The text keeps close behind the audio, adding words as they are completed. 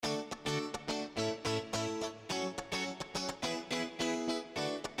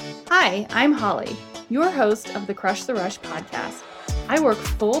Hi, I'm Holly, your host of the Crush the Rush podcast. I work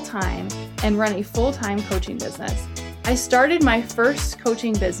full-time and run a full-time coaching business. I started my first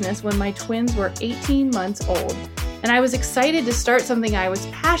coaching business when my twins were 18 months old, and I was excited to start something I was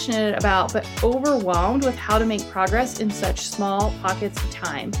passionate about but overwhelmed with how to make progress in such small pockets of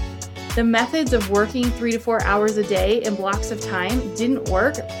time. The methods of working 3 to 4 hours a day in blocks of time didn't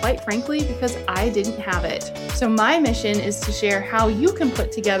work, quite frankly, because I didn't have it. So my mission is to share how you can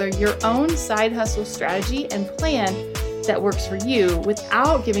put together your own side hustle strategy and plan that works for you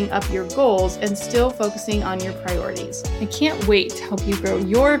without giving up your goals and still focusing on your priorities. I can't wait to help you grow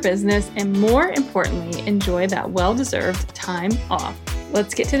your business and, more importantly, enjoy that well-deserved time off.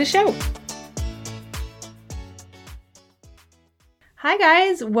 Let's get to the show. Hi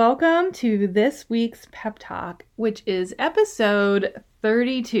guys, welcome to this week's Pep Talk, which is episode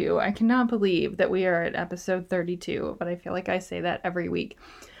 32. I cannot believe that we are at episode 32, but I feel like I say that every week.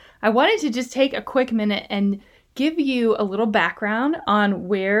 I wanted to just take a quick minute and give you a little background on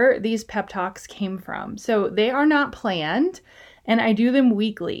where these pep talks came from. So they are not planned, and I do them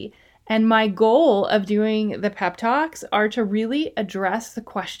weekly. And my goal of doing the pep talks are to really address the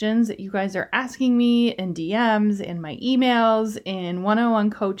questions that you guys are asking me in DMs, in my emails, in one-on-one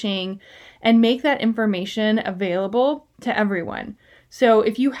coaching, and make that information available to everyone. So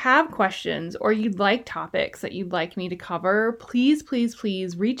if you have questions or you'd like topics that you'd like me to cover, please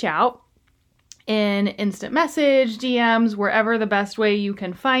reach out in instant message, DMs, wherever the best way you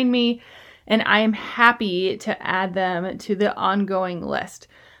can find me. And I am happy to add them to the ongoing list.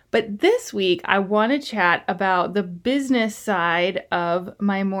 But this week, I want to chat about the business side of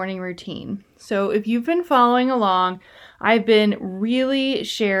my morning routine. So if you've been following along, I've been really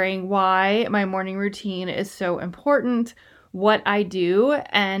sharing why my morning routine is so important, what I do,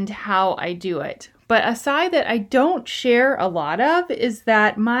 and how I do it. But a side that I don't share a lot of is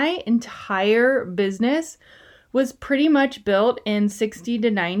that my entire business was pretty much built in 60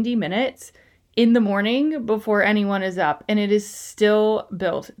 to 90 minutes in the morning before anyone is up, and it is still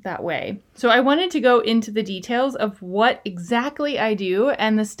built that way. So I wanted to go into the details of what exactly I do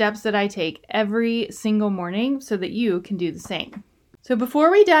and the steps that I take every single morning so that you can do the same. So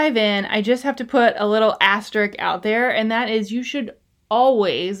before we dive in, I just have to put a little asterisk out there, and that is you should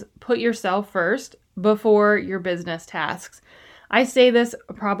always put yourself first before your business tasks. I say this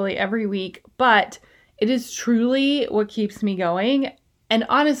probably every week, but it is truly what keeps me going. And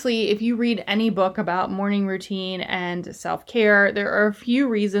honestly, if you read any book about morning routine and self-care, there are a few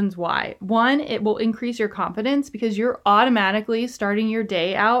reasons why. One, it will increase your confidence because you're automatically starting your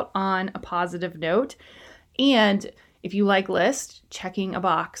day out on a positive note. And if you like lists, checking a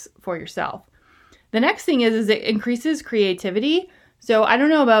box for yourself. The next thing is it increases creativity. So I don't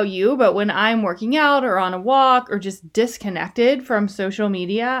know about you, but when I'm working out or on a walk or just disconnected from social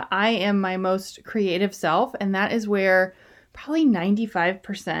media, I am my most creative self. And that is where probably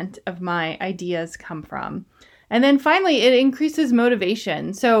 95% of my ideas come from. And then finally, it increases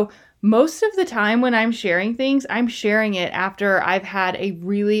motivation. So most of the time when I'm sharing things, I'm sharing it after I've had a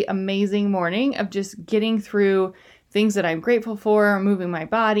really amazing morning of just getting through things that I'm grateful for, moving my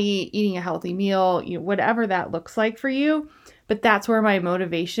body, eating a healthy meal, whatever that looks like for you. But that's where my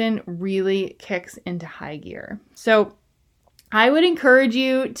motivation really kicks into high gear. So I would encourage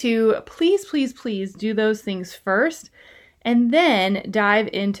you to please do those things first and then dive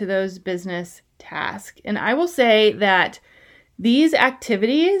into those business tasks. And I will say that these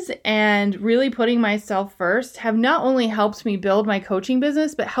activities and really putting myself first have not only helped me build my coaching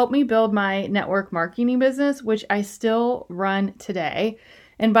business, but helped me build my network marketing business, which I still run today.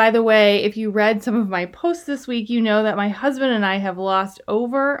 And by the way, if you read some of my posts this week, you know that my husband and I have lost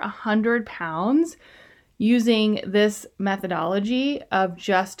over 100 pounds using this methodology of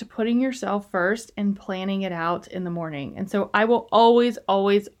just putting yourself first and planning it out in the morning. And so I will always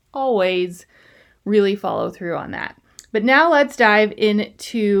really follow through on that. But now let's dive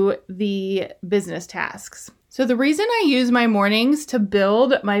into the business tasks. So the reason I use my mornings to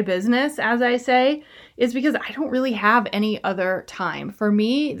build my business, as I say, is because I don't really have any other time. For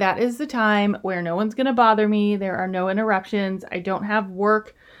me, that is the time where no one's going to bother me. There are no interruptions. I don't have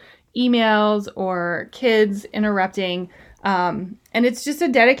work emails or kids interrupting. And it's just a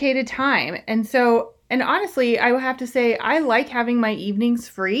dedicated time. And honestly, I will have to say, I like having my evenings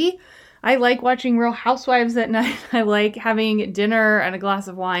free. I like watching Real Housewives at night. I like having dinner and a glass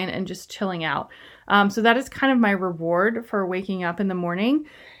of wine and just chilling out. So that is kind of my reward for waking up in the morning.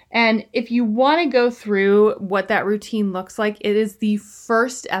 And if you want to go through what that routine looks like, it is the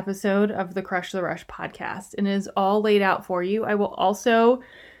first episode of the Crush the Rush podcast, and it is all laid out for you. I will also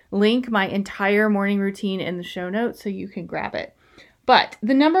link my entire morning routine in the show notes so you can grab it. But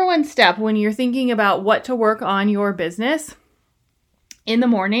the number one step when you're thinking about what to work on your business in the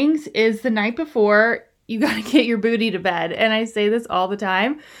mornings is the night before, you got to get your booty to bed. And I say this all the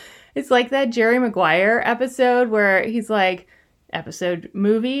time. It's like that Jerry Maguire episode where he's like,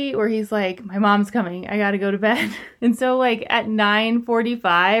 movie where he's like, my mom's coming, I got to go to bed. And so like at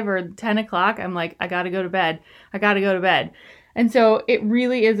 9:45 or 10 o'clock, I'm like, I got to go to bed. I got to go to bed. And so it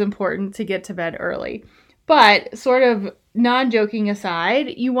really is important to get to bed early. But sort of non-joking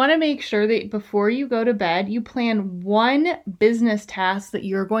aside, you want to make sure that before you go to bed, you plan one business task that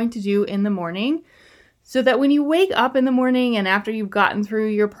you're going to do in the morning, so that when you wake up in the morning and after you've gotten through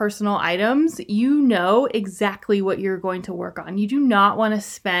your personal items, you know exactly what you're going to work on. You do not want to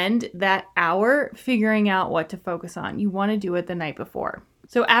spend that hour figuring out what to focus on. You want to do it the night before.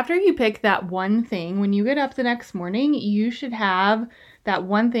 So after you pick that one thing, when you get up the next morning, you should have that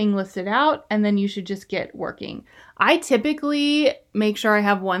one thing listed out, and then you should just get working. I typically make sure I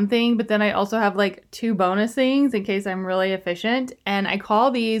have one thing, but then I also have like 2 bonus things in case I'm really efficient. And I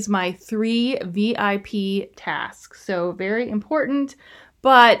call these my 3 VIP tasks. So very important,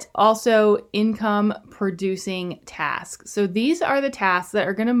 but also income producing tasks. So these are the tasks that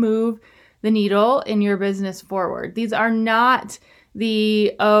are going to move the needle in your business forward. These are not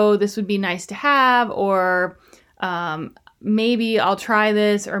this would be nice to have, or maybe I'll try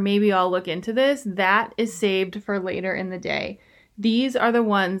this, or maybe I'll look into this. That is saved for later in the day. These are the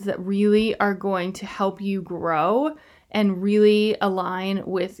ones that really are going to help you grow and really align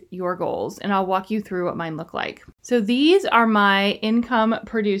with your goals. And I'll walk you through what mine look like. So these are my income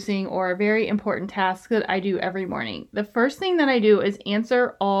producing or very important tasks that I do every morning. The first thing that I do is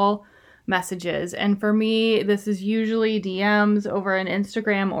answer all messages. And for me, this is usually DMs over an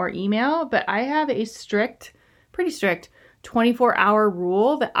Instagram or email, but I have a pretty strict 24-hour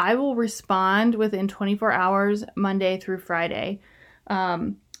rule that I will respond within 24 hours, Monday through Friday.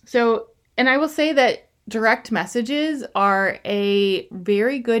 And I will say that direct messages are a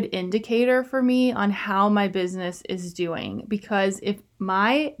very good indicator for me on how my business is doing, because if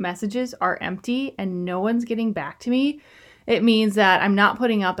my messages are empty and no one's getting back to me, it means that I'm not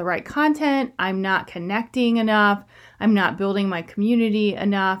putting out the right content, I'm not connecting enough, I'm not building my community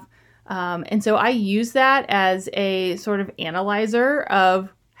enough. And so I use that as a sort of analyzer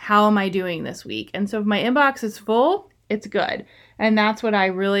of how am I doing this week. And so if my inbox is full, it's good. And that's what I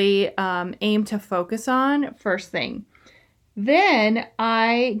really aim to focus on first thing. Then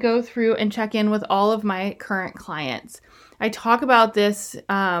I go through and check in with all of my current clients. I talk about this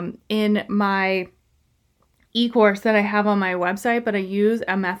in my e-course that I have on my website, but I use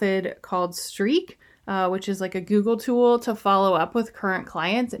a method called Streak, which is like a Google tool to follow up with current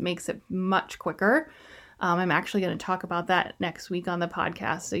clients. It makes it much quicker. I'm actually going to talk about that next week on the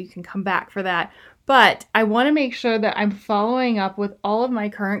podcast, so you can come back for that. But I want to make sure that I'm following up with all of my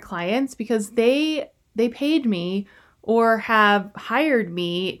current clients because they paid me or have hired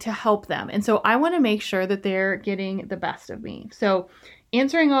me to help them. And so I want to make sure that they're getting the best of me. So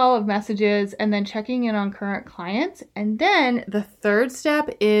answering all of messages and then checking in on current clients. And then the third step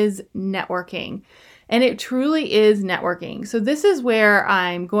is networking. And it truly is networking. So this is where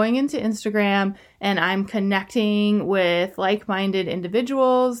I'm going into Instagram and I'm connecting with like-minded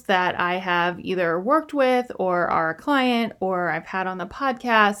individuals that I have either worked with or are a client or I've had on the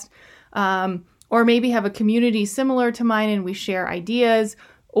podcast, or maybe have a community similar to mine and we share ideas.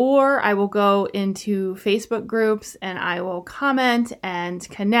 Or I will go into Facebook groups and I will comment and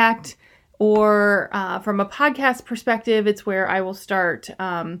connect. Or from a podcast perspective, it's where I will start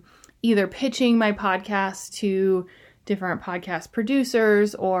either pitching my podcast to different podcast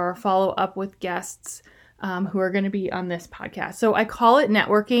producers or follow up with guests who are going to be on this podcast. So I call it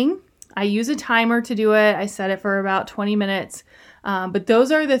networking. I use a timer to do it. I set it for about 20 minutes. But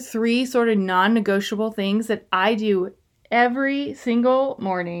those are the 3 sort of non-negotiable things that I do every single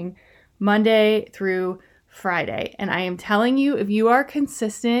morning, Monday through Friday. And I am telling you, if you are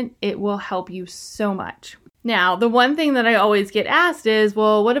consistent, it will help you so much. Now, the one thing that I always get asked is,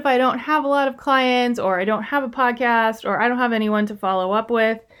 well, what if I don't have a lot of clients, or I don't have a podcast, or I don't have anyone to follow up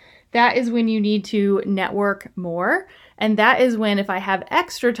with? That is when you need to network more. And that is when, if I have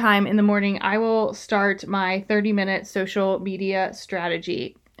extra time in the morning, I will start my 30-minute social media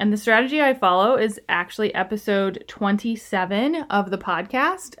strategy. And the strategy I follow is actually episode 27 of the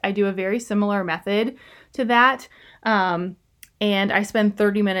podcast. I do a very similar method to that. And I spend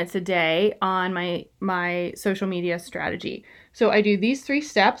 30 minutes a day on my social media strategy. So I do these 3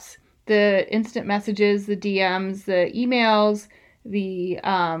 steps: the instant messages, the DMs, the emails, the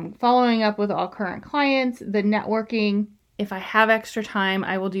following up with all current clients, the networking. If I have extra time,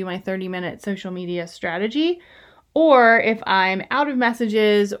 I will do my 30-minute social media strategy. Or if I'm out of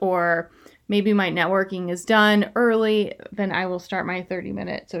messages or maybe my networking is done early, then I will start my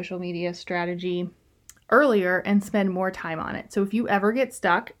 30-minute social media strategy earlier and spend more time on it. So if you ever get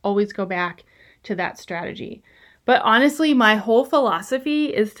stuck, always go back to that strategy. But honestly, my whole philosophy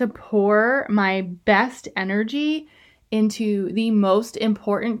is to pour my best energy into the most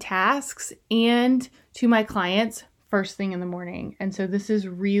important tasks and to my clients first thing in the morning. And so this is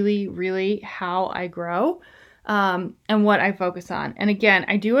really, really how I grow and what I focus on. And again,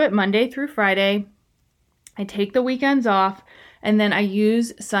 I do it Monday through Friday. I take the weekends off, and then I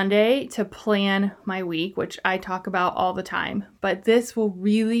use Sunday to plan my week, which I talk about all the time. But this will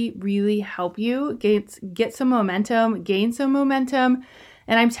really, really help you get some momentum, gain some momentum.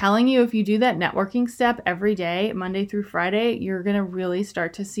 And I'm telling you, if you do that networking step every day, Monday through Friday, you're going to really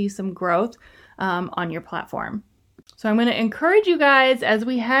start to see some growth on your platform. So I'm going to encourage you guys as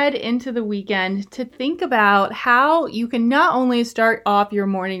we head into the weekend to think about how you can not only start off your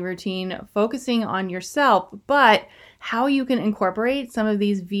morning routine focusing on yourself, but how you can incorporate some of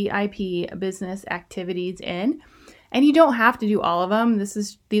these VIP business activities in. And you don't have to do all of them.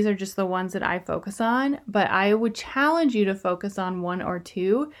 These are just the ones that I focus on, but I would challenge you to focus on one or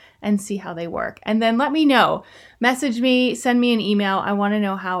two and see how they work. And then let me know. Message me, send me an email. I want to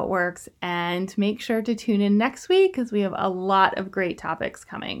know how it works, and make sure to tune in next week because we have a lot of great topics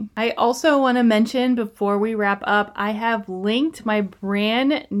coming. I also want to mention before we wrap up, I have linked my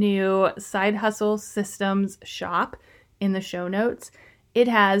brand new Side Hustle Systems shop in the show notes. It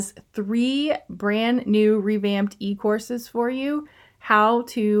has 3 brand new revamped e-courses for you: how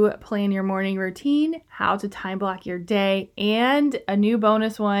to plan your morning routine, how to time block your day, and a new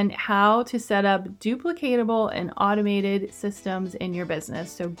bonus one, how to set up duplicatable and automated systems in your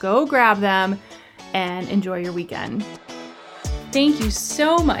business. So go grab them and enjoy your weekend. Thank you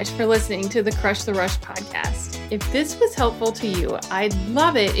so much for listening to the Crush the Rush podcast. If this was helpful to you, I'd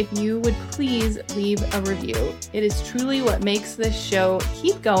love it if you would please leave a review. It is truly what makes this show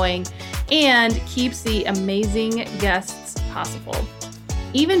keep going and keeps the amazing guests possible.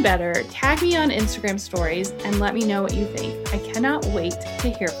 Even better, tag me on Instagram stories and let me know what you think. I cannot wait to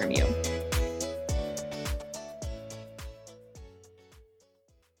hear from you.